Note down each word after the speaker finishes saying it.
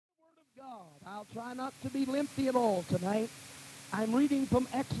God. I'll try not to be lengthy at all tonight. I'm reading from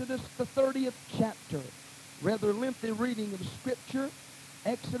Exodus, the 30th chapter. Rather lengthy reading of Scripture.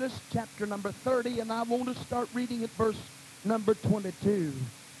 Exodus chapter number 30, and I want to start reading at verse number 22.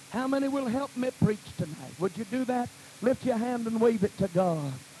 How many will help me preach tonight? Would you do that? Lift your hand and wave it to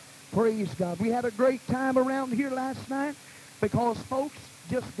God. Praise God. We had a great time around here last night because folks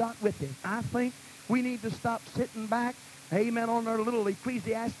just got with it. I think we need to stop sitting back, amen, on our little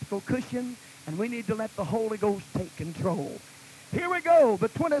ecclesiastical cushion, and we need to let the Holy Ghost take control. Here we go, the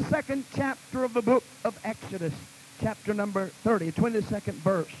 22nd chapter of the book of Exodus, chapter number 30, 22nd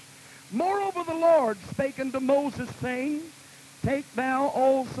verse. Moreover, the Lord spake unto Moses, saying, Take thou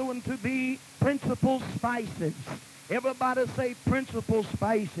also unto thee principal spices. Everybody say principal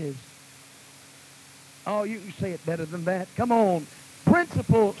spices. Oh, you can say it better than that. Come on.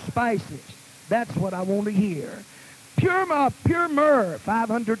 Principal spices. That's what I want to hear. Pure myrrh,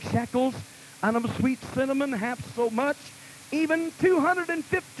 500 shekels, and of sweet cinnamon, half so much, even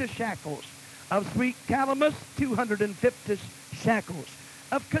 250 shekels. Of sweet calamus, 250 shekels.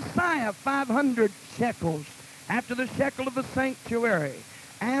 Of cassia, 500 shekels, after the shekel of the sanctuary,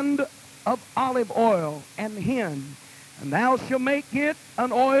 and of olive oil and hin. And thou shalt make it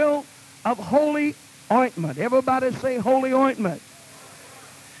an oil of holy ointment. Everybody say holy ointment.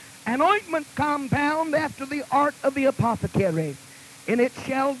 An ointment compound after the art of the apothecary, and it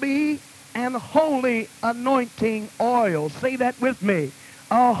shall be an holy anointing oil. Say that with me.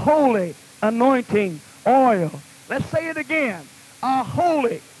 A holy anointing oil. Let's say it again. A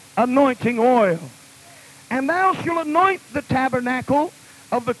holy anointing oil. And thou shalt anoint the tabernacle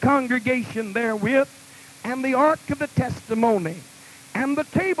of the congregation therewith, and the ark of the testimony, and the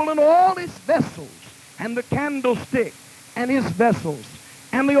table and all his vessels, and the candlestick and his vessels,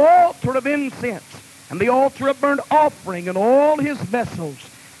 and the altar of incense, and the altar of burnt offering, and all his vessels,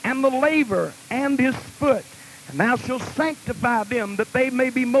 and the laver and his foot. And thou shalt sanctify them, that they may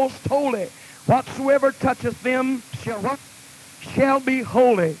be most holy. Whatsoever toucheth them shall be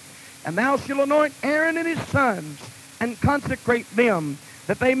holy. And thou shalt anoint Aaron and his sons, and consecrate them,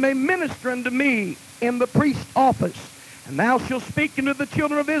 that they may minister unto me in the priest's office. And thou shalt speak unto the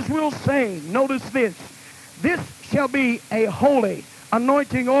children of Israel, saying, notice this, this shall be a holy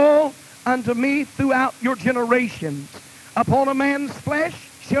anointing oil unto me throughout your generations. Upon a man's flesh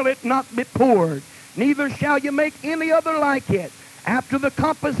shall it not be poured, neither shall you make any other like it. After the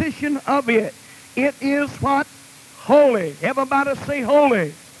composition of it, it is what? Holy. Everybody say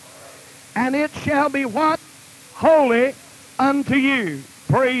holy. And it shall be what? Holy unto you.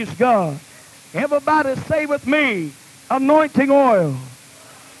 Praise God. Everybody say with me, anointing oil.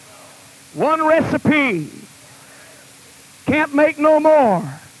 One recipe. Can't make no more.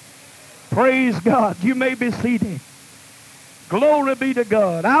 Praise God. You may be seated. Glory be to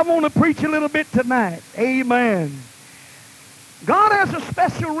God. I want to preach a little bit tonight. Amen. God has a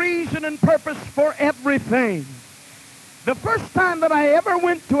special reason and purpose for everything. The first time that I ever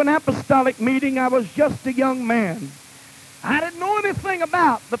went to an apostolic meeting, I was just a young man. I didn't know anything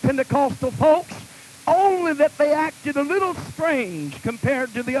about the Pentecostal folks, only that they acted a little strange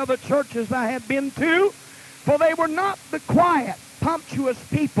compared to the other churches I had been to, for they were not the quiet, punctuous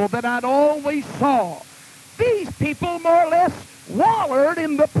people that I'd always saw. These people more or less wallered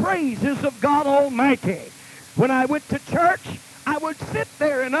in the praises of God Almighty. When I went to church, I would sit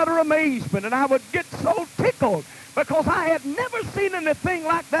there in utter amazement, and I would get so tickled because I had never seen anything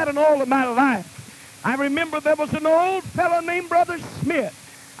like that in all of my life. I remember there was an old fellow named Brother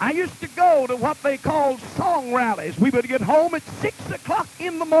Smith. I used to go to what they called song rallies. We would get home at 6 o'clock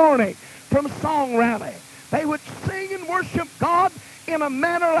in the morning from song rally. They would sing and worship God in a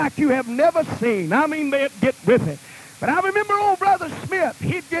manner like you have never seen. I mean, they'd get with it. But I remember old Brother Smith,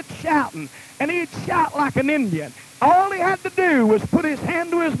 he'd get shouting, and he'd shout like an Indian. All he had to do was put his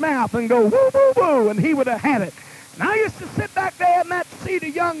hand to his mouth and go woo, woo, woo, and he would have had it. And I used to sit back there in that seat, a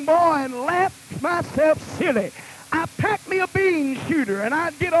young boy, and laugh myself silly. I packed me a bean shooter, and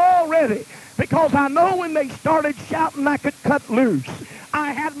I'd get all ready because I know when they started shouting, I could cut loose.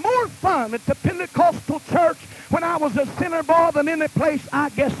 I had more fun at the Pentecostal church when I was a sinner boy than any place, I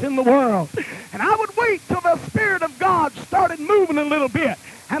guess, in the world. And I would wait till the Spirit of God started moving a little bit,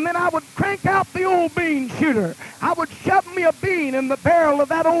 and then I would crank out the old bean shooter. I would shove me a bean in the barrel of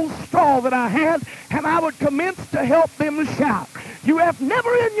that old straw that I had, and I would commence to help them shout. You have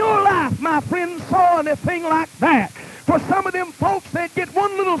never in your life, my friend, saw anything like that. For some of them folks, they'd get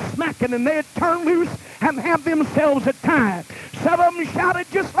one little smacking and they'd turn loose and have themselves a time. Some of them shouted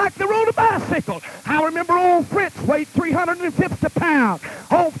just like they rode a bicycle. I remember old Fritz weighed 350 pounds.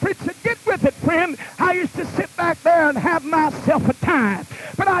 Old Fritz would get with it, friend. I used to sit back there and have myself a time.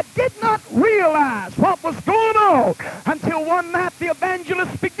 But I did not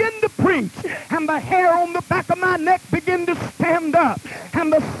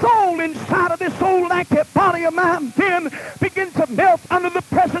under the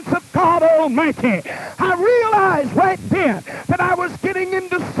presence of God Almighty, I realized right then that I was getting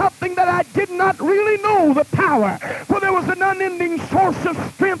into something that I did not really know the power. For there was an unending source of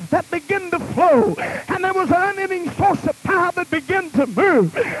strength that began to flow, and there was an unending source of power that began to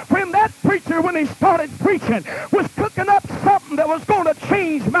move. When that preacher, when he started preaching, was cooking up something that was going to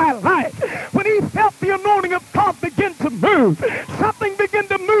change my life, when he felt the anointing of God begin to move, something began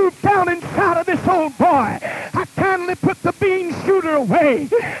to move down inside of this old boy. I kindly put the bean shooter away.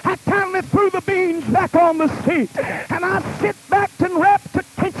 I kindly threw the beans back on the seat, and I sit back and wrapped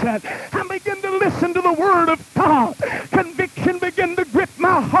attention and begin to listen to the word of God. Conviction began to grip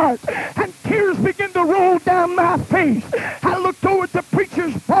my heart, and tears began to roll down my face. I looked over at the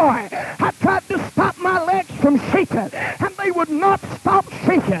preacher's boy. I tried to stop my legs from shaking, and they would not stop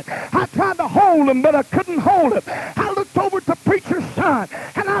shaking. I tried to hold them, but I couldn't hold them. I looked over at the preacher's son,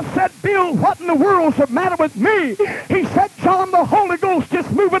 and I said, Bill, what in the world's the matter with me? He said, John, the Holy Ghost is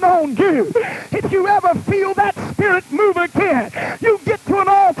moving on you. If you ever feel that spirit move again, you get to an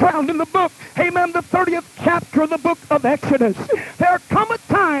altar in the book, amen, the 30th chapter of the book of Exodus. There come a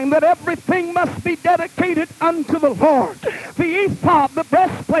time that everything must be dedicated unto the Lord. The ephod, the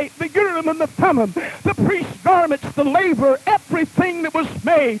breastplate, the urim and the thummim, the priest's garments, the laver, everything that was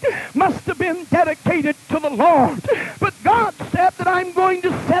made must have been dedicated to the Lord. But God said that I'm going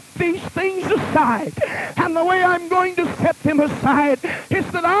to set these things aside. And the way I'm going to set them aside is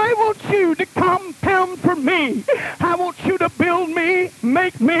that I want you to compound for me. I want you to build me,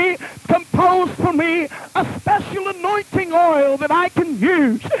 make me, compose for me a special anointing oil that I can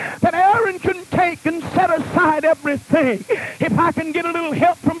use, that Aaron can take and set aside everything. If I can get a little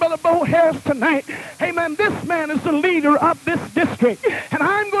help from Brother Bo Harris tonight, amen, this man is the leader of this district, and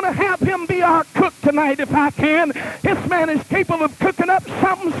I'm going to have him be our cook tonight if I can. This man is capable of cooking up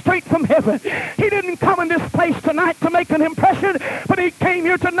something straight from heaven. He didn't come in this place tonight to make an impression, but he came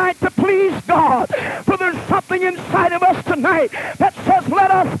here tonight to please God. For there's something inside of us tonight that says,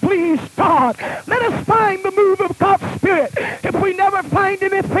 let us please God. Let us find the move of God's Spirit. If we never find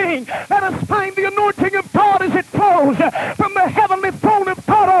anything, let us find the anointing of God as it flows from the heavenly throne of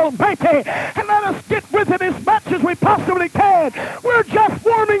God Almighty, and let us get with it as much as we possibly can. We're just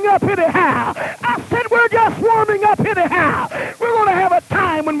warming up anyhow. I said we're just warming up anyhow. We're going to have a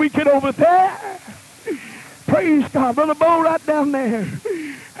time when we get over there. Praise God. Brother Bo, right down there.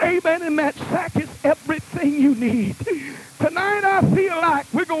 Amen. In that sack is everything you need. Tonight I feel like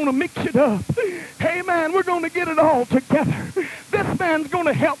we're going to mix it up. Amen. We're going to get it all together. This man's going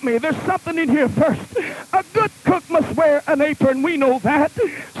to help me. There's something in here first. A good cook must wear an apron. We know that.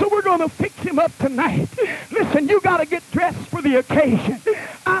 So we're going to fix him up tonight. Listen, you got to get dressed for the occasion.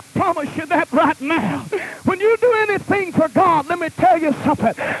 I promise you that right now. When you do anything for God, let me tell you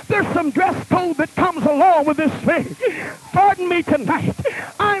something. There's some dress code that comes along with this thing. Pardon me tonight.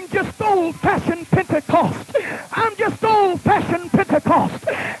 I'm just old-fashioned Pentecost. I'm just old-fashioned Pentecost.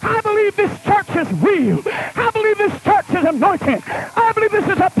 I believe this church is real. I believe this church is anointed. I believe this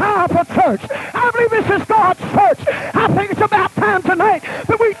is a powerful church. I believe this is God's church. I think it's about time tonight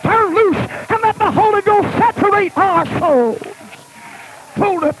that we turn loose and let the Holy Ghost saturate our souls.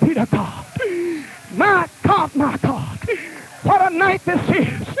 Glory be to God. My God, my God. What a night this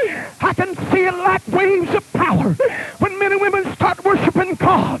is. I can see it like waves of power. When men and women start worshiping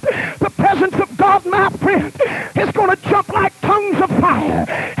God, the presence of God, my friend, is going to jump like tongues of fire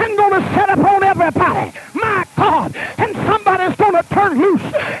and going to set upon everybody. My God. And somebody's going to turn loose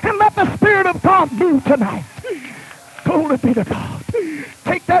and let the Spirit of God move tonight. Glory be to God.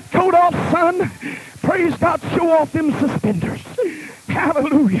 Take that coat off, son. Praise God. Show off them suspenders.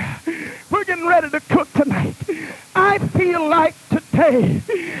 Hallelujah. We're getting ready to cook tonight. I feel like today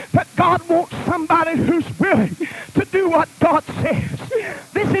that God wants somebody who's willing to do what God says.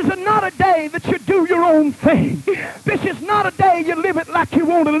 This is not a day that you do your own thing. This is not a day you live it like you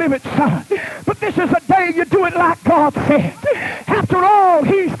want to live it, son. But this is a day you do it like God said. After all,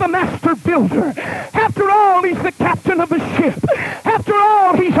 he's the master builder. After all, he's the captain of the ship. After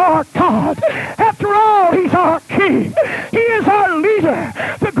all, he's our God. After all, he's our king. He is our leader,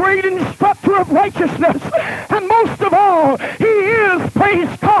 the great instructor of righteousness. And most of all, he is, praise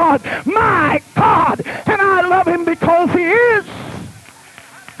God, my God. And I love him because he is.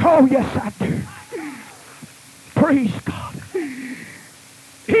 Oh, yes, I do. Praise God.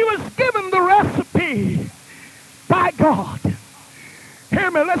 He was given the recipe by God.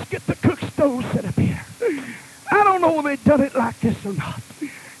 Hear me, let's get the cook stove set up here. I don't know whether they've done it like this or not.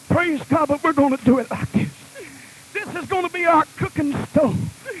 Praise God, but we're going to do it like this. This is going to be our cooking stove.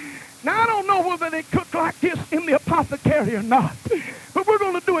 Now, I don't know whether they cook like this in the apothecary or not, but we're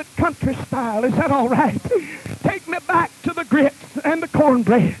going to do it country style. Is that all right? Take me back to the grits and the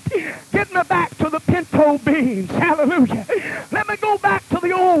cornbread. Get me back to the pinto beans. Hallelujah. Let me go back to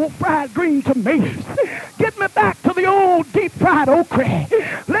the old fried green tomatoes. Get me back to the old deep fried okra.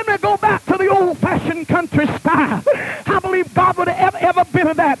 Let me go back to the old-fashioned country style. I believe God would have ever been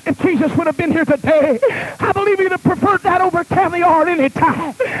of that if Jesus would have been here today. I believe he'd have preferred that over caviar any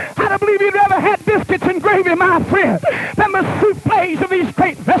time. I believe he'd rather had biscuits and gravy, my friend, than the souffles of these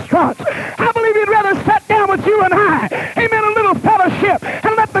great restaurants. I believe he'd rather sit down with you and I, amen, a little fellowship,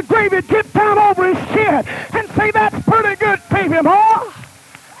 and let the gravy drip down over his chin and say, that's pretty good, baby, ma.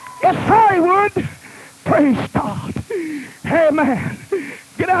 Yes, sir, he would. Praise God. Amen.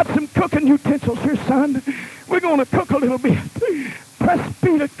 Get out some cooking utensils here, son. We're going to cook a little bit. Praise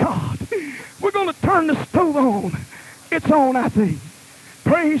be to God. We're going to turn the stove on. It's on, I think.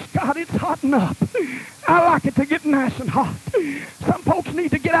 Praise God, it's hot enough. I like it to get nice and hot. Some folks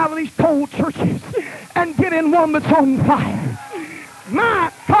need to get out of these cold churches and get in one that's on fire.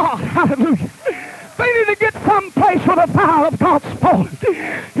 My God, hallelujah. They need to get someplace where the fire of God's fallen.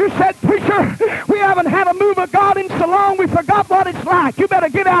 You said, preacher, we haven't had a move of God in so long we forgot what it's like. You better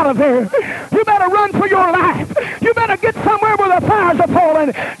get out of there. You better run for your life. You better get somewhere where the fires are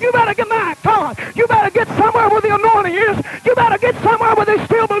falling. You better get, my God, you better get somewhere where the anointing is. You better get somewhere where they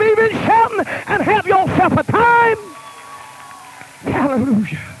still believe in shouting and have yourself a time.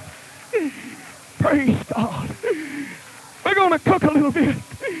 Hallelujah. Praise God. We're going to cook a little bit.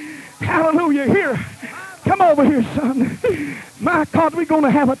 Hallelujah. Here. Come over here, son. My God, we're going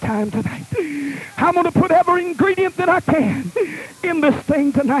to have a time tonight. I'm going to put every ingredient that I can in this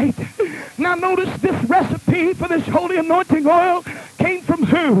thing tonight. Now notice this recipe for this holy anointing oil came from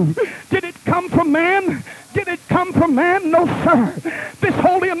who? Did it come from man? Did it come from man? No, sir. This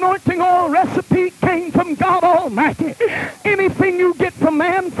holy anointing oil recipe came from God Almighty. Anything you get from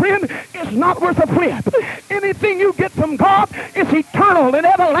man, friend, is not worth a flip. Anything you get from God is eternal and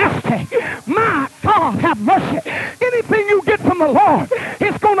everlasting. My God, have mercy. Anything you get from the Lord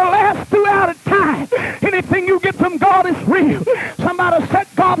is going to last throughout a time. Anything you get from God is real. Somebody said,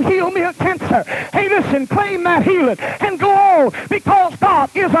 God, heal me of cancer. Hey, listen, claim that healing and go on, because God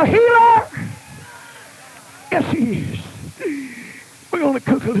is a healer. Yes, he is. We're going to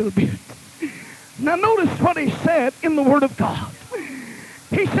cook a little bit. Now notice what he said in the Word of God.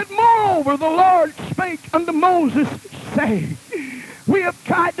 He said, moreover, the Lord spake unto Moses, saying, we have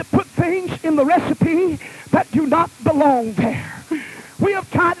tried to put things in the recipe that do not belong there. We have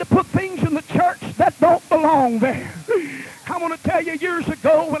tried to put things in the church that don't belong there. I want to tell you, years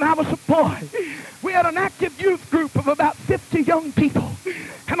ago when I was a boy, we had an active youth group of about 50 young people.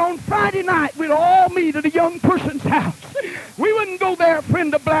 And on Friday night, we'd all meet at a young person's house. We wouldn't go there,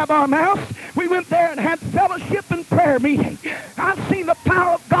 friend, to blab our mouths. We went there and had fellowship and prayer meeting. I've seen the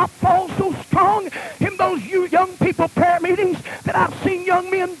power of God fall so strong in those young people prayer meetings that I've seen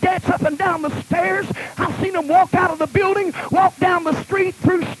young men dance up and down the stairs. I've seen them walk out of the building, walk down the street,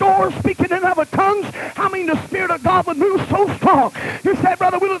 through stores, speaking in other tongues. I mean, the Spirit of God would move so strong. You say,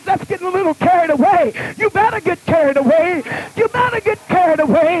 Brother Willis, that's getting a little carried away. You better get carried away. You better get carried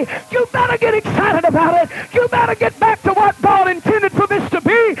away. You better get excited about it. You better get back to what God intended for this to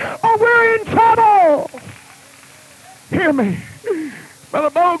be, or we're in trouble. Hear me. Brother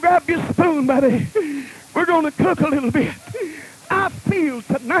Bo, grab your spoon, buddy. We're going to cook a little bit. I feel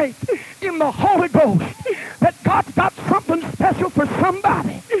tonight in the Holy Ghost that God's got something special for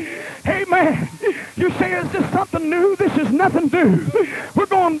somebody. Amen. You say, is this something new? This is nothing new. We're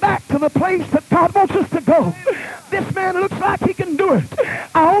going back to the place that God wants us to go. This man looks like he can do it.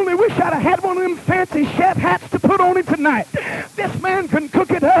 I only wish I'd have had one of them fancy chef hats to put on him tonight. This man can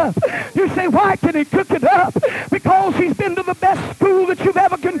cook it up. You say, why can he cook it up? Because he's been to the best school that you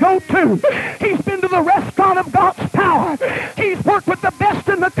ever can go to. He's been to the restaurant of God's power. He's worked with the best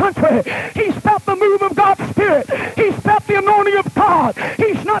in the country. He's felt the move of God's Spirit. He's felt the anointing of God.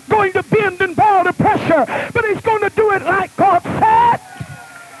 He's not going to bend and bow to pressure, but he's going to do it like God said.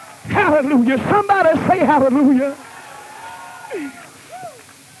 Hallelujah. Somebody say hallelujah.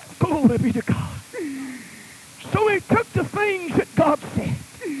 Glory be to God. So he took the things that God said.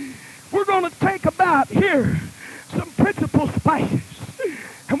 We're going to take about here some principal spices,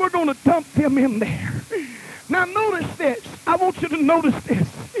 and we're going to dump them in there. Now notice this. I want you to notice this.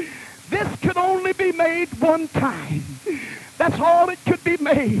 This could only be made one time. That's all it could be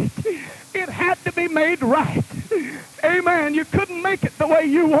made. It had to be made right. Amen. You couldn't make it the way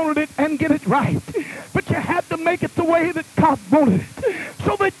you wanted it and get it right. But you had to make it the way that God wanted it.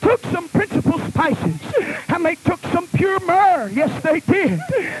 So they took some principal spices and they took some pure myrrh. Yes, they did.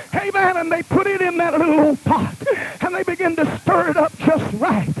 Amen. And they put it in that little old pot and they began to stir it up just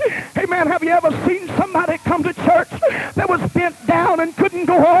right. Amen. Have you ever seen somebody come to church that was bent down and couldn't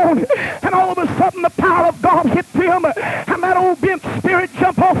go on. And all of a sudden the power of God hit them, and that old bent spirit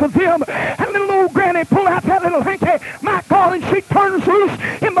jumped off of them, and little old granny pulled out that little hanky, my God, and she turns loose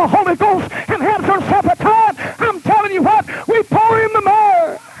in the Holy Ghost and has herself a time. I'm telling you what, we pour in the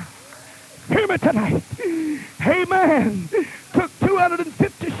myrrh. Hear me tonight. Amen. Took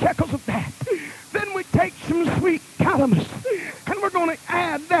 250 shekels of that. Then we take some sweet calamus, and we're going to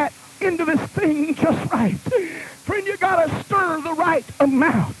add that into this thing just right. Friend, you got to stir the right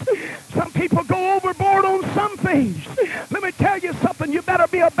amount. Some people go overboard on some things. Let me tell you something. You better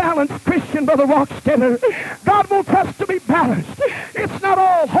be a balanced Christian, Brother Rockstetter. God wants us to be balanced. It's not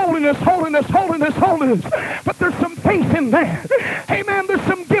all holiness, holiness, holiness, holiness. But there's some faith in there. Amen. There's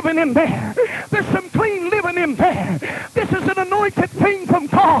some giving in there. There's some clean living in there. This is an anointed thing from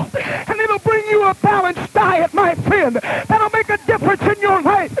God. And it'll bring you a balanced diet, my friend. That'll make a difference in your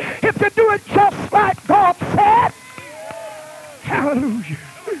life if you do it just like God said. Hallelujah.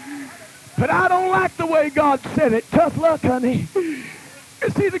 But I don't like the way God said it. Tough luck, honey.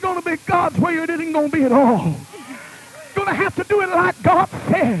 It's either going to be God's way or it isn't going to be at all. You're going to have to do it like God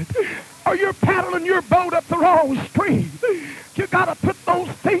said, or you're paddling your boat up the wrong stream. You got to put those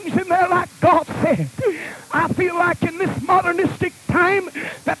things in there like God said. I feel like in this modernistic time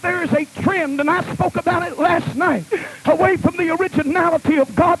that there is a trend, and I spoke about it last night, away from the originality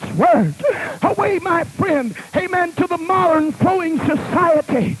of God's Word. Away, my friend, amen, to the modern flowing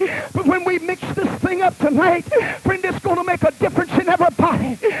society. But when we mix this thing up tonight, friend, it's going to make a difference in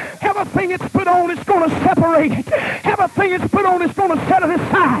everybody. Everything it's put on is going to separate it. Everything it's put on is going to set it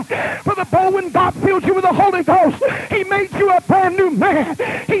aside. For the bowl, when God filled you with the Holy Ghost, He made you a brand new man.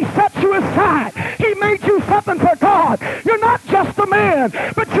 He set you aside. He made you something for God. You're not just a man,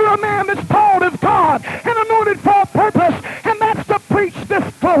 but you're a man that's called of God and anointed for a purpose, and that's to preach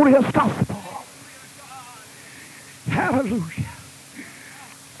this glorious gospel. Hallelujah.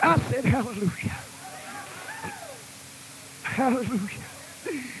 I said hallelujah. Hallelujah.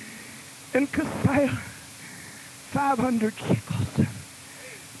 In Keziah, 500 shekels.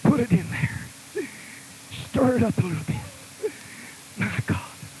 Put it in there. Stir it up a little bit. My God.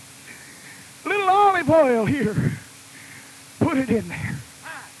 Little olive oil here. Put it in there.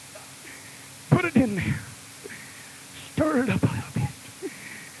 Put it in there. Stir it up a little bit.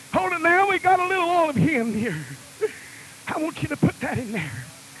 Hold it now. We got a little olive hen here. I want you to put that in there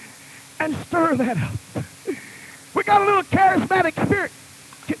and stir that up. We got a little charismatic spirit.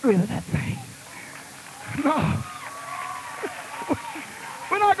 Get rid of that thing. No.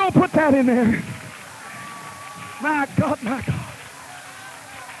 We're not going to put that in there. My God, my God.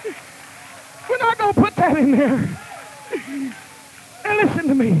 We're not going to put that in there. And listen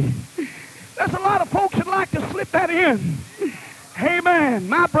to me. There's a lot of folks that like to slip that in. Amen.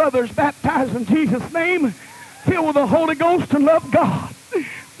 My brother's baptized in Jesus' name, filled with the Holy Ghost, and love God.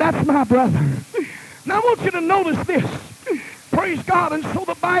 That's my brother. Now I want you to notice this. Praise God. And so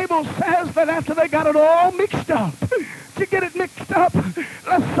the Bible says that after they got it all mixed up, to get it mixed up,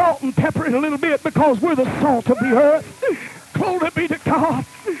 let's salt and pepper it a little bit, because we're the salt of the earth. Glory be to God.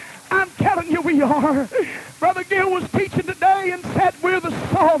 I'm telling you we are. Brother Gill was teaching today and said we're the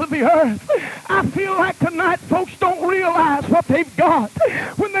salt of the earth. I feel like tonight folks don't realize what they've got.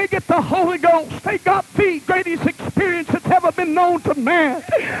 When they get the Holy Ghost, they got the greatest experience that's ever been known to man.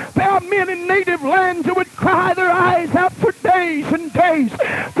 There are men in native lands who would cry their eyes out for days and days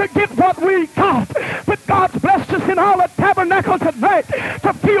to get what we got. But God's blessed us in all the tabernacle tonight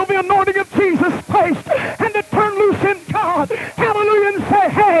to feel the anointing of Jesus Christ and to turn loose in God. Hallelujah. And say,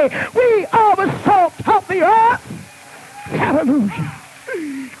 hey, we are the salt of the earth. Hallelujah.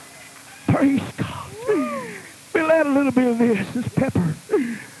 Praise God. We'll add a little bit of this pepper.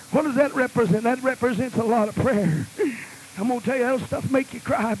 What does that represent? That represents a lot of prayer. I'm going to tell you, that'll stuff make you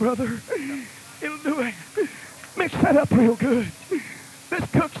cry, brother. It'll do it. Mix that up real good.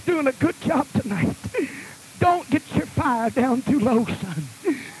 This cook's doing a good job tonight. Don't get your fire down too low, son.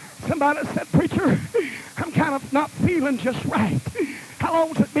 Somebody said, preacher, I'm kind of not feeling just right. How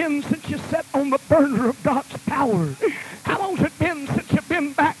long's it been since you sat on the burner of God's power? How long's it been since you've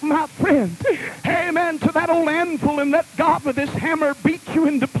been back, my friend? Amen, to that old anvil and let God with his hammer beat you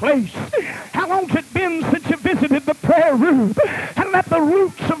into place. How long's it been since you visited the prayer room and let the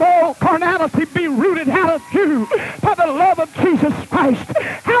roots of all carnality be rooted out of you by the love of Jesus Christ?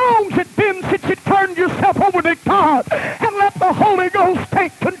 How long's it been since you turned yourself over to God and let the Holy Ghost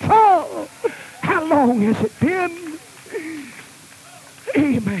take control? How long has it been?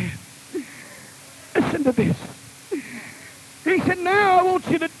 Amen. Listen to this. He said, now I want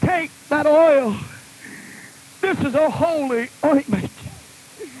you to take that oil. This is a holy ointment.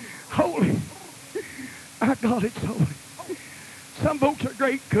 Holy. My God, it's holy. Some folks are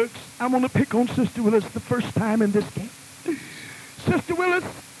great cooks. I'm going to pick on Sister Willis the first time in this game. Sister Willis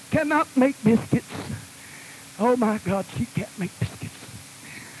cannot make biscuits. Oh, my God, she can't make biscuits.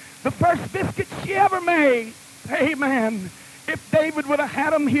 The first biscuits she ever made, amen, if David would have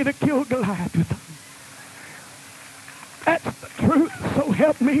had them, he'd have killed Goliath with them. That's the truth, so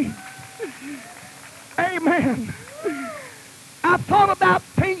help me. Amen. I thought about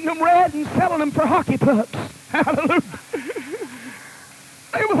painting them red and selling them for hockey pucks. Hallelujah.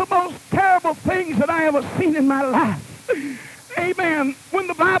 They were the most terrible things that I ever seen in my life. Amen. When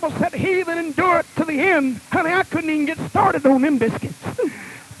the Bible said he that endureth to the end, honey, I couldn't even get started on them biscuits.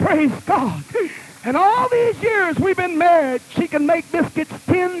 Praise God. And all these years we've been married, she can make biscuits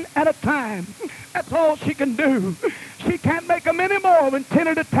 10 at a time. That's all she can do. She can't make them any more than 10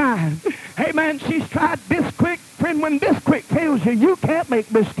 at a time. Amen. She's tried Bisquick. Friend, when Bisquick fails you, you can't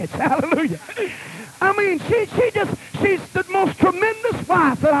make biscuits. Hallelujah. I mean, she's the most tremendous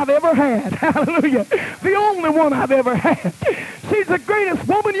wife that I've ever had. Hallelujah. The only one I've ever had. She's the greatest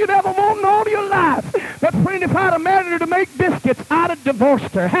woman you'd ever want in all your life. But friend, if I'd have married her to make biscuits, I'd have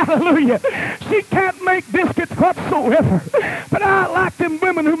divorced her. Hallelujah. She can't make biscuits whatsoever. But I like them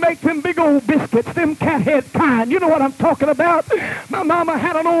women who make them big old biscuits, them cathead kind. You know what I'm talking about? My mama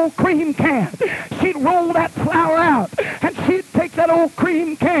had an old cream can. She'd roll that flour out, and she'd take that old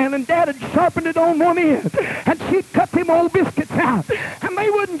cream can, and Dad had sharpened it on one end, and she'd cut them old biscuits out. And they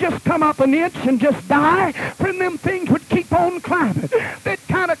wouldn't just come up an inch and just die. Friend, them things would keep on climbing. They'd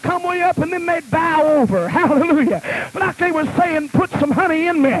kind of come way up, and then they'd bow over. Hallelujah. Like they were saying, put some honey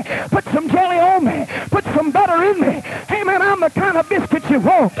in me, put some jelly on me, put some butter in me. Amen. I'm the kind of biscuit you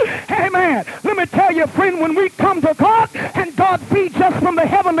want. Amen. Let me tell you, friend, when we come to God and God feeds us from the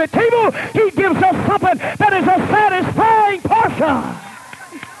heavenly table, he gives us something that is a satisfying portion.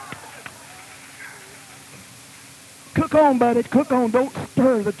 Cook on, buddy. Cook on. Don't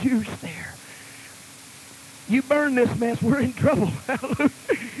stir the juice there. You burn this mess, we're in trouble. Hallelujah.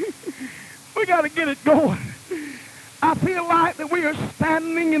 We got to get it going. I feel like that we are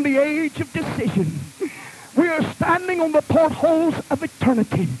standing in the age of decision. We are standing on the portholes of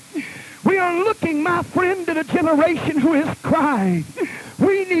eternity. We are looking, my friend, at a generation who is crying.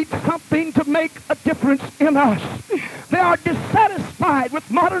 We need something to make a difference in us. They are dissatisfied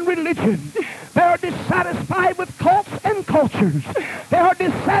with modern religion. They are dissatisfied with cults and cultures. They are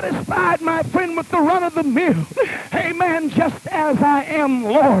dissatisfied, my friend, with the run of the mill. Amen. Just as I am,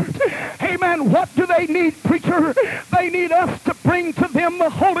 Lord. Amen. What do they need, preacher? They need us to bring to them the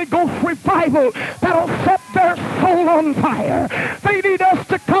Holy Ghost revival that'll set their soul on fire. They need us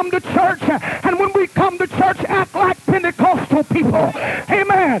to come to church, and when we come to church, act like Pentecostal people.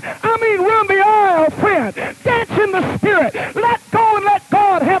 Amen. I mean, run the aisle, friend. Dance in the Spirit. Let go and let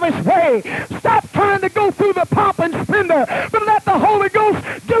God have his way. Stop trying to go through the pomp and splendor, but let the Holy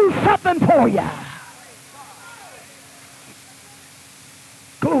Ghost do something for you.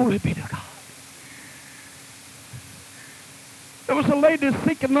 Glory be to God. There was a lady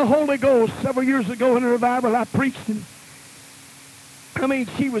seeking the Holy Ghost several years ago in a revival I preached in. I mean,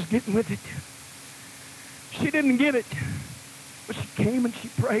 she was getting with it. She didn't get it, but she came and she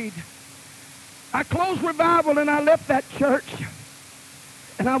prayed. I closed revival and I left that church,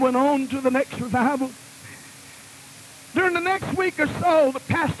 and I went on to the next revival. During the next week or so, the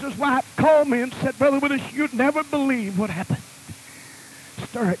pastor's wife called me and said, Brother Willis, you'd never believe what happened.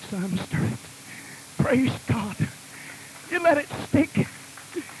 Stir it, son, stir it. Praise God. You let it stick.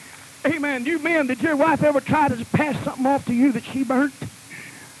 Amen. You men, did your wife ever try to pass something off to you that she burnt?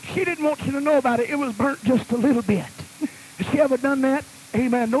 She didn't want you to know about it. It was burnt just a little bit. Has she ever done that?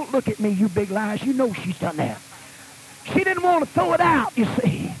 Amen. Don't look at me, you big lies. You know she's done that. She didn't want to throw it out, you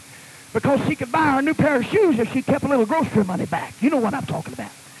see, because she could buy her a new pair of shoes if she kept a little grocery money back. You know what I'm talking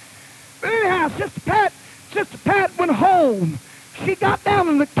about. But anyhow, Sister Pat went home. She got down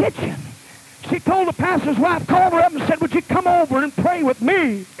in the kitchen. She told the pastor's wife, called her up and said, would you come over and pray with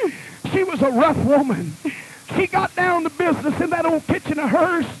me? She was a rough woman. She got down to business in that old kitchen of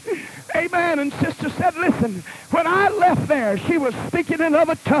hers. Amen. And sister said, listen, when I left there, she was speaking in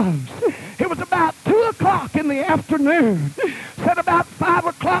other tongues. It was about 2 o'clock in the afternoon. Said about 5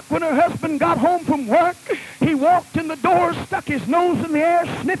 o'clock when her husband got home from work, he walked in the door, stuck his nose in the air,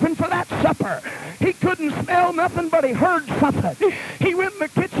 sniffing for that supper. He couldn't smell nothing, but he heard something. He went in the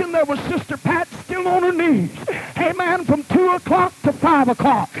kitchen. There was Sister Pat still on her knees. Amen. From 2 o'clock to 5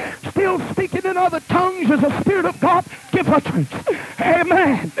 o'clock. Still speaking in other tongues as the Spirit of God give utterance.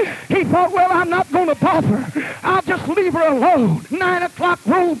 Amen. He thought, well, I'm not going to bother. I'll just leave her alone. 9 o'clock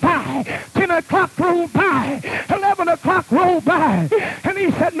rolled by. 10 o'clock rolled by. 11 o'clock rolled by. And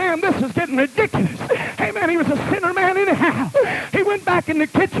he said, man, this is getting ridiculous. Amen. he was a sinner man anyhow. He went back in the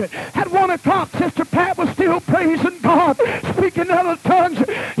kitchen. At 1 o'clock, Sister Pat was still praising God, speaking in other tongues.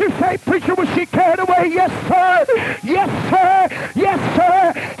 You say, preacher, was she carried away? Yes, sir. Yes, sir. Yes,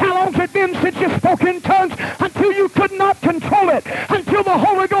 sir. How long has it been since you spoke in tongues? Until you could not control it. Until the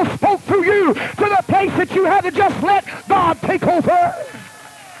Holy Ghost spoke through you to the place that you had to just let God take over.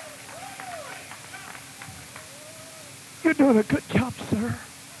 You're doing a good job, sir.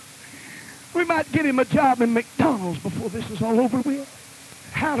 We might get him a job in McDonald's before this is all over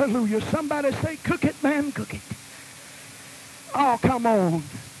with. Hallelujah. Somebody say, cook it, man, cook it. Oh, come on.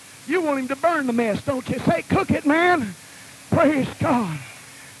 You want him to burn the mess, don't you? Say, cook it, man. Praise God.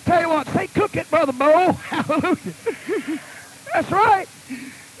 Tell you what, say, cook it, Brother Bo. Hallelujah. That's right.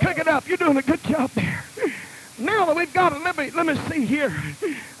 Cook it up. You're doing a good job there. Now that we've got it, let me see here.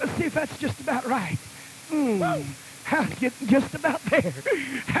 Let's see if that's just about right. Getting just about there.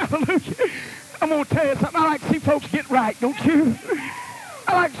 Hallelujah. I'm going to tell you something. I like to see folks get right, don't you?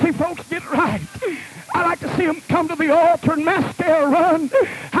 I like to see folks get right. I like to see them come to the altar and mascara run.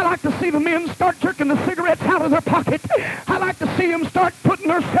 I like to see the men start jerking the cigarettes out of their pocket. I like to see them start putting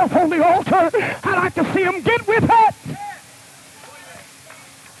themselves on the altar. I like to see them get with it.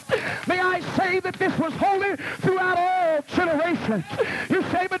 May I say that this was holy throughout all generations. You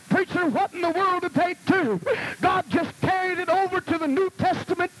say, but preacher, what in the world did they do? God just carried it over to the New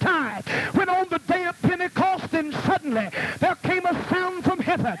Testament time, when on the day of Pentecost, and suddenly there came a sound from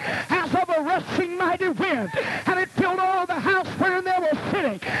heaven as of a rushing mighty wind, and it filled all the house wherein they were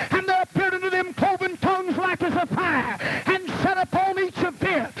sitting, and there appeared unto them cloven tongues like as a fire, and set upon each of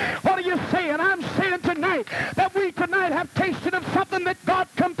them. What are you saying? I'm saying tonight that we tonight have tasted of something that God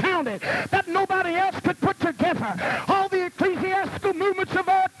compounded, that nobody else could put together. All the ecclesiastical movements of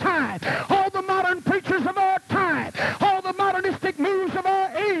our time, all the modern preachers of our time, all the modernistic moves of our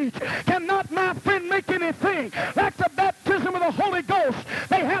age cannot, my friend, make anything like the baptism of the Holy Ghost.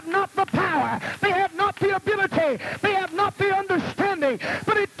 They have not the power. They have not the ability. They have not the understanding.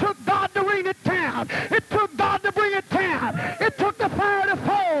 But it took God to rain it down. It took God to bring it down. It took the fire to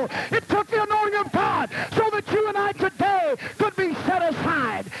fall. It took the anointing of God so that you and I today could be set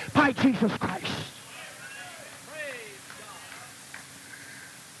aside by Jesus Christ.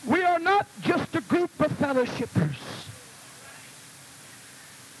 We are not just a group of fellowshippers,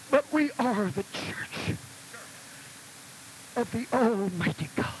 but we are the church of the Almighty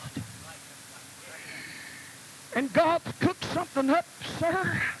God. And God's cooked something up,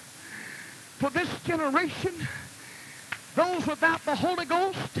 sir, for this generation. Those without the Holy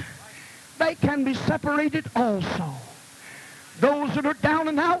Ghost, they can be separated also. Those that are down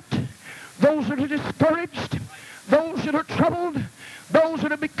and out, those that are discouraged, those that are troubled, those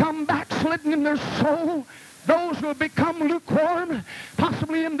that have become backslidden in their soul, those who have become lukewarm.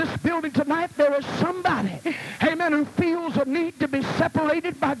 Possibly in this building tonight there is somebody, amen, who feels a need to be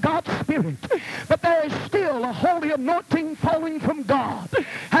separated by God's Spirit. But there is still a holy anointing falling from God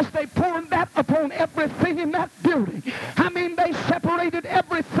as they poured that upon everything in that building. I mean, they separated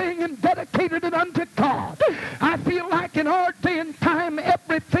everything and dedicated it unto God. I feel like in our day and time,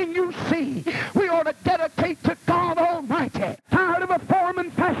 everything you see, we ought to dedicate to God Almighty. Tired of a form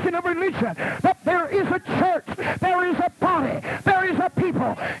and fashion of religion, but there is a church, there is a body, there is a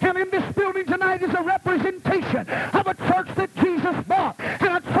people, and in this building tonight is a representation of a church that Jesus bought,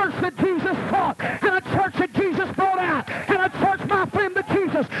 and a church that Jesus fought, and a church that Jesus brought out, and a church, my friend, that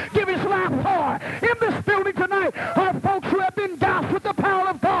Jesus gave his life for. In this building tonight are folks who have been doused with the power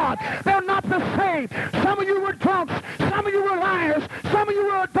of God. They're not the same. Some of you were drunks, some of you were liars, some of you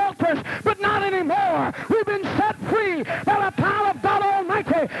were adulterers, but not anymore. We've been set free by the power of God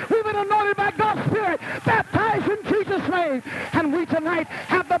Almighty. We've been anointed by God's Spirit, baptized in Jesus' name, and we tonight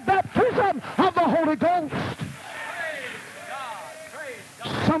have the baptism of the Holy Ghost.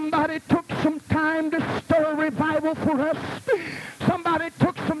 Somebody took some time to stir a revival for us. Somebody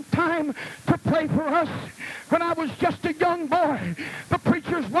took some time to pray for us. When I was just a young boy, the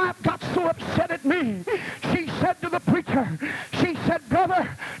preacher's wife got so upset at me. She said to the preacher, she said, brother,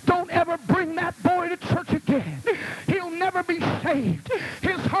 don't ever bring that boy to church again. He'll never be saved.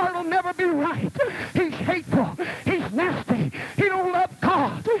 His heart will never be right. He's hateful. He's nasty. He don't love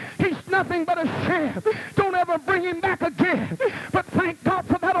God. He's nothing but a sham. Don't ever bring him back again. But thank God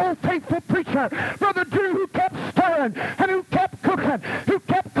for that old faithful preacher, Brother Drew, who kept stirring and who kept cooking, who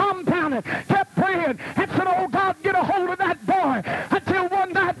kept compounding, kept praying, and said, oh God, get a hold of that boy. Until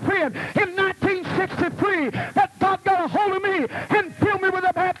one night, friend, in 1963, that God got a hold of me and filled me with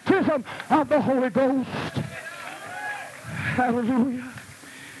the baptism of the Holy Ghost. Hallelujah.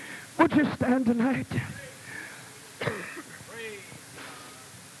 Would you stand tonight?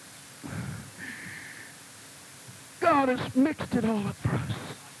 God has mixed it all up for us.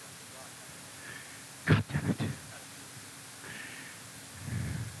 God damn it.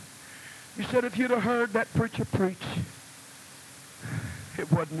 You said if you'd have heard that preacher preach, it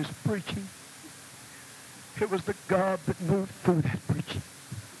wasn't his preaching. It was the God that moved through that preaching.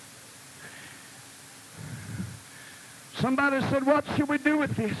 Somebody said, what should we do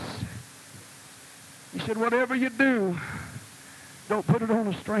with this? He said, whatever you do, don't put it on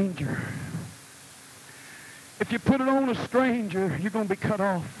a stranger. If you put it on a stranger, you're going to be cut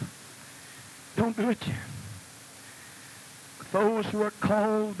off. Don't do it. Those who are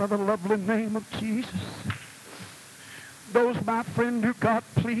called by the lovely name of Jesus, those, my friend, who God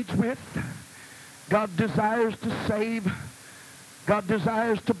pleads with, God desires to save, God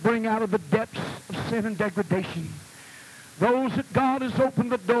desires to bring out of the depths of sin and degradation. Those that God has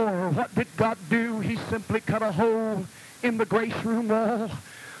opened the door, what did God do? He simply cut a hole in the grace room wall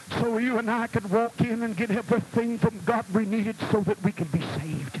so you and I could walk in and get everything from God we needed so that we could be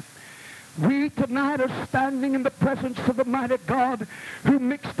saved. We tonight are standing in the presence of the mighty God who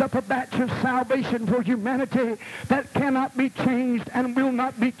mixed up a batch of salvation for humanity that cannot be changed and will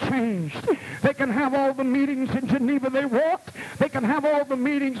not be changed. They can have all the meetings in Geneva they want. They can have all the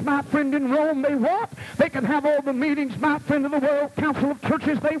meetings, my friend, in Rome they want. They can have all the meetings, my friend, of the World Council of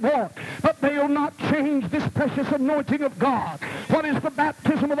Churches they want. But they will not change this precious anointing of God. What is the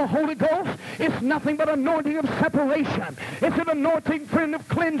baptism of the Holy Ghost? It's nothing but anointing of separation. It's an anointing, friend, of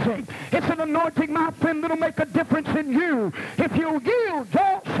cleansing. It's an anointing, my friend, that'll make a difference in you if you'll yield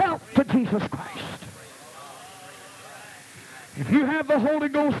yourself to Jesus Christ. If you have the Holy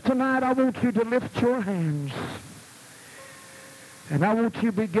Ghost tonight, I want you to lift your hands. And I want you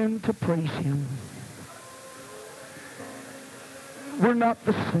to begin to praise Him. We're not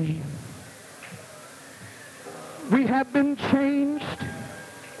the same. We have been changed.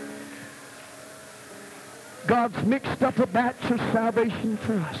 God's mixed up a batch of salvation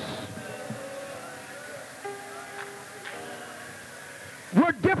for us.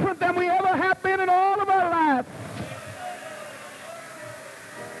 We're different than we ever have been in all of our life.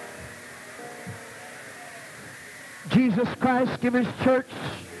 Jesus Christ gave His church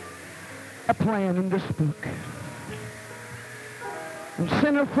a plan in this book. And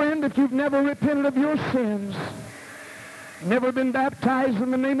sinner friend, if you've never repented of your sins, never been baptized in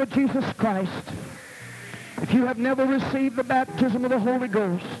the name of Jesus Christ, if you have never received the baptism of the Holy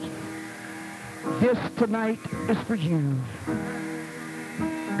Ghost, this tonight is for you.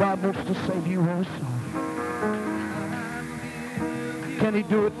 God wants to save you also. Can He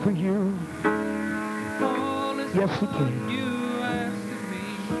do it for you? Yes, He can.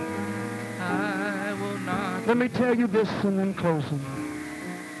 Let me tell you this and then closing.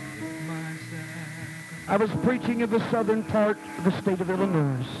 I was preaching in the southern part of the state of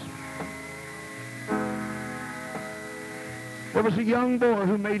Illinois. There was a young boy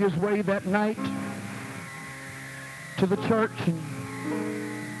who made his way that night to the church, and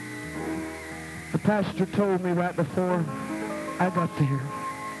the pastor told me right before I got there.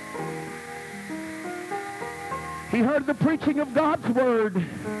 He heard the preaching of God's Word.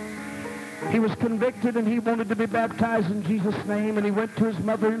 He was convicted and he wanted to be baptized in Jesus' name, and he went to his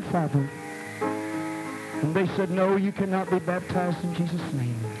mother and father. And they said, no, you cannot be baptized in Jesus'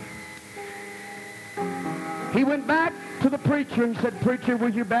 name. He went back to the preacher and said, preacher, will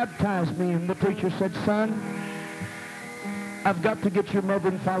you baptize me? And the preacher said, son, I've got to get your mother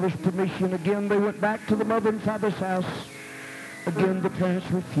and father's permission. Again, they went back to the mother and father's house. Again, the parents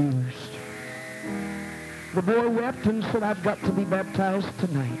refused. The boy wept and said, I've got to be baptized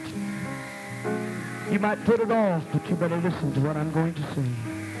tonight. You might put it off, but you better listen to what I'm going to say.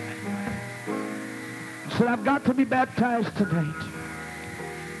 He said, I've got to be baptized tonight.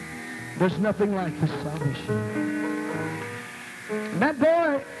 There's nothing like this salvation. And that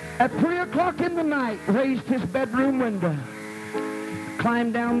boy, at 3 o'clock in the night, raised his bedroom window,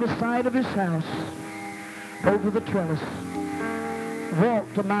 climbed down the side of his house, over the trellis,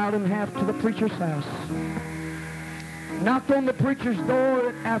 walked 1.5 miles to the preacher's house, knocked on the preacher's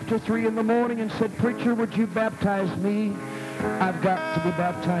door after 3 in the morning and said, preacher, would you baptize me? I've got to be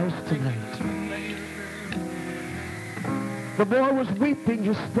baptized tonight. The boy was weeping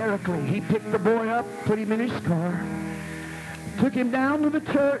hysterically. He picked the boy up, put him in his car, took him down to the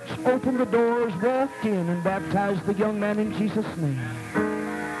church, opened the doors, walked in, and baptized the young man in Jesus' name.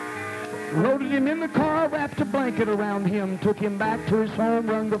 Loaded him in the car, wrapped a blanket around him, took him back to his home,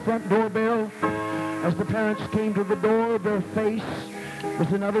 rang the front doorbell. As the parents came to the door, their face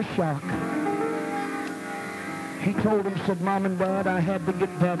was another shock. He told them, said, Mom and Dad, I had to get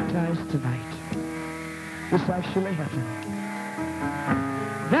baptized tonight. This actually happened.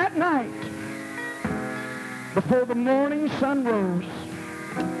 That night, Before the morning sun rose,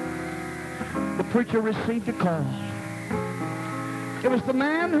 the preacher received a call. It was the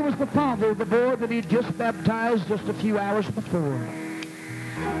man who was the father of the boy that he'd just baptized just a few hours before.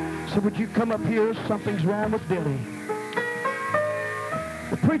 So would you come up here? Something's wrong with Billy.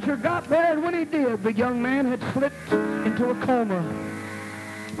 The preacher got there, and when he did, the young man had slipped into a coma.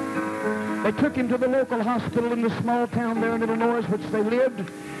 They took him to the local hospital in the small town there in Illinois, which they lived.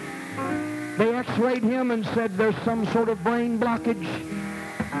 They x-rayed him and said there's some sort of brain blockage.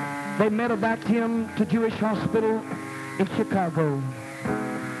 They medevaced him to Jewish Hospital in Chicago.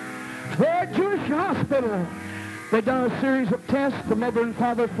 There at Jewish Hospital, they done a series of tests. The mother and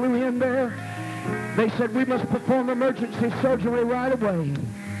father flew in there. They said, we must perform emergency surgery right away.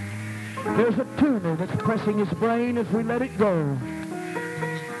 There's a tumor that's pressing his brain. If we let it go,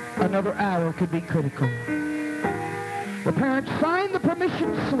 another hour could be critical. The parents signed the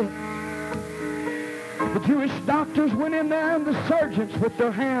permission slip. The Jewish doctors went in there, and the surgeons, with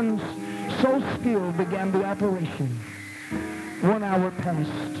their hands so skilled, began the operation. 1 hour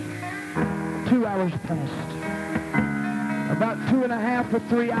passed. 2 hours passed. About 2.5 to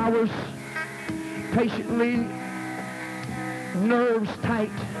 3 hours, patiently, nerves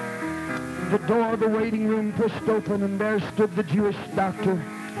tight, the door of the waiting room pushed open, and there stood the Jewish doctor,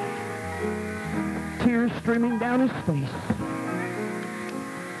 tears streaming down his face.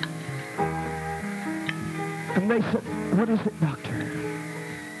 And they said, what is it, doctor?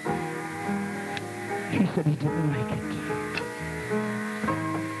 He said he didn't make it.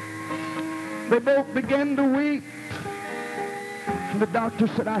 They both began to weep. And the doctor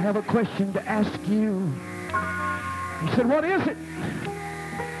said, I have a question to ask you. He said, what is it?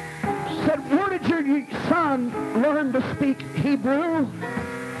 He said, where did your son learn to speak Hebrew?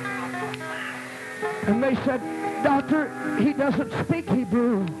 And they said, doctor, he doesn't speak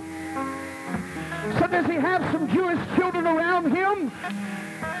Hebrew. So does he have some Jewish children around him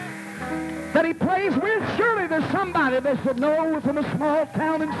that he plays with? Surely there's somebody. They said, no, we're from a small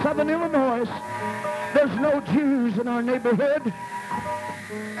town in southern Illinois. There's no Jews in our neighborhood.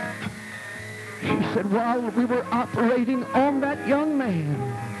 He said, while we were operating on that young man,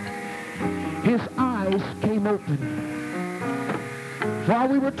 his eyes came open. While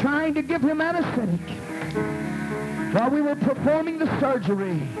we were trying to give him anesthetic, while we were performing the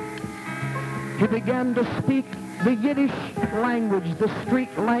surgery, he began to speak the Yiddish language, the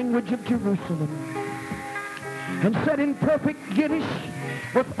street language of Jerusalem, and said in perfect Yiddish,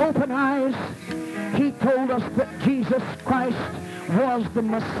 with open eyes, he told us that Jesus Christ was the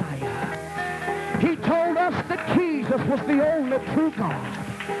Messiah. He told us that Jesus was the only true God.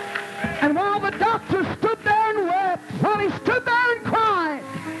 And while the doctor stood there and wept, while he stood there and cried,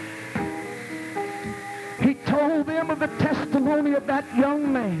 he told them of the testimony of that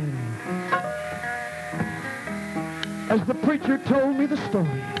young man. As the preacher told me the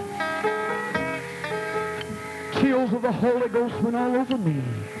story, chills of the Holy Ghost went all over me.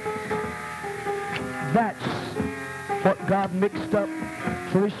 That's what God mixed up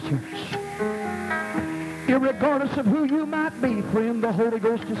for his church. Irregardless of who you might be, friend, the Holy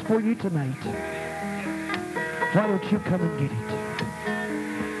Ghost is for you tonight. Why don't you come and get it?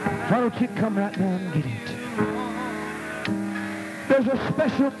 Why don't you come right now and get it? There's a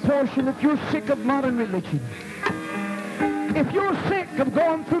special portion if you're sick of modern religion. If you're sick of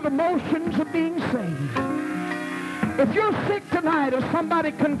going through the motions of being saved. If you're sick tonight of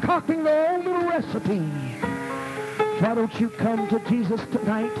somebody concocting their own little recipe, why don't you come to Jesus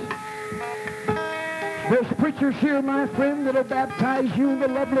tonight? There's preachers here, my friend, that will baptize you in the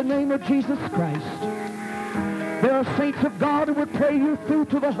lovely name of Jesus Christ. There are saints of God who would pray you through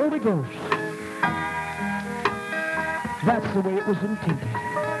to the Holy Ghost. That's the way it was intended.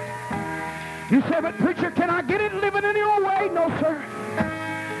 You say, but preacher, can I get it living any old way? No, sir.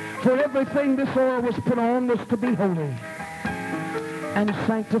 For everything this oil was put on was to be holy and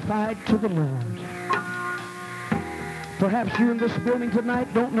sanctified to the Lord. Perhaps you in this building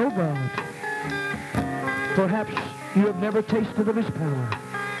tonight don't know God. Perhaps you have never tasted of his power.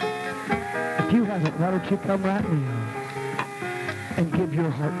 If you haven't, why don't you come right now and give your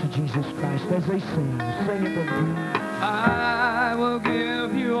heart to Jesus Christ as they sing. Sing it with me. I will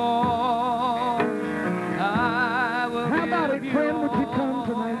give you all. I will How give about it, you friend? all. Would you come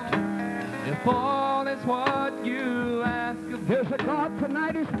tonight? If all is what you ask of me, There's a God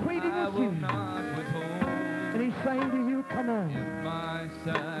tonight who's pleading I with will you. not withhold. And he's saying to you, come on. If my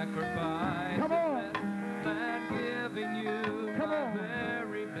sacrifice Come on. is less than giving you Come my on.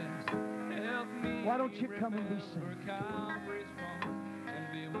 very best, help me. Why don't you come and be remember saved? Calvary's cross and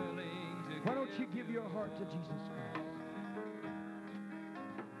be willing to Why don't you give your heart to Jesus Christ?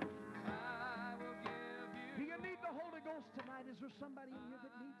 I will give you. tonight? Is there somebody in here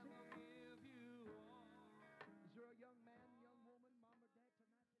that needs it?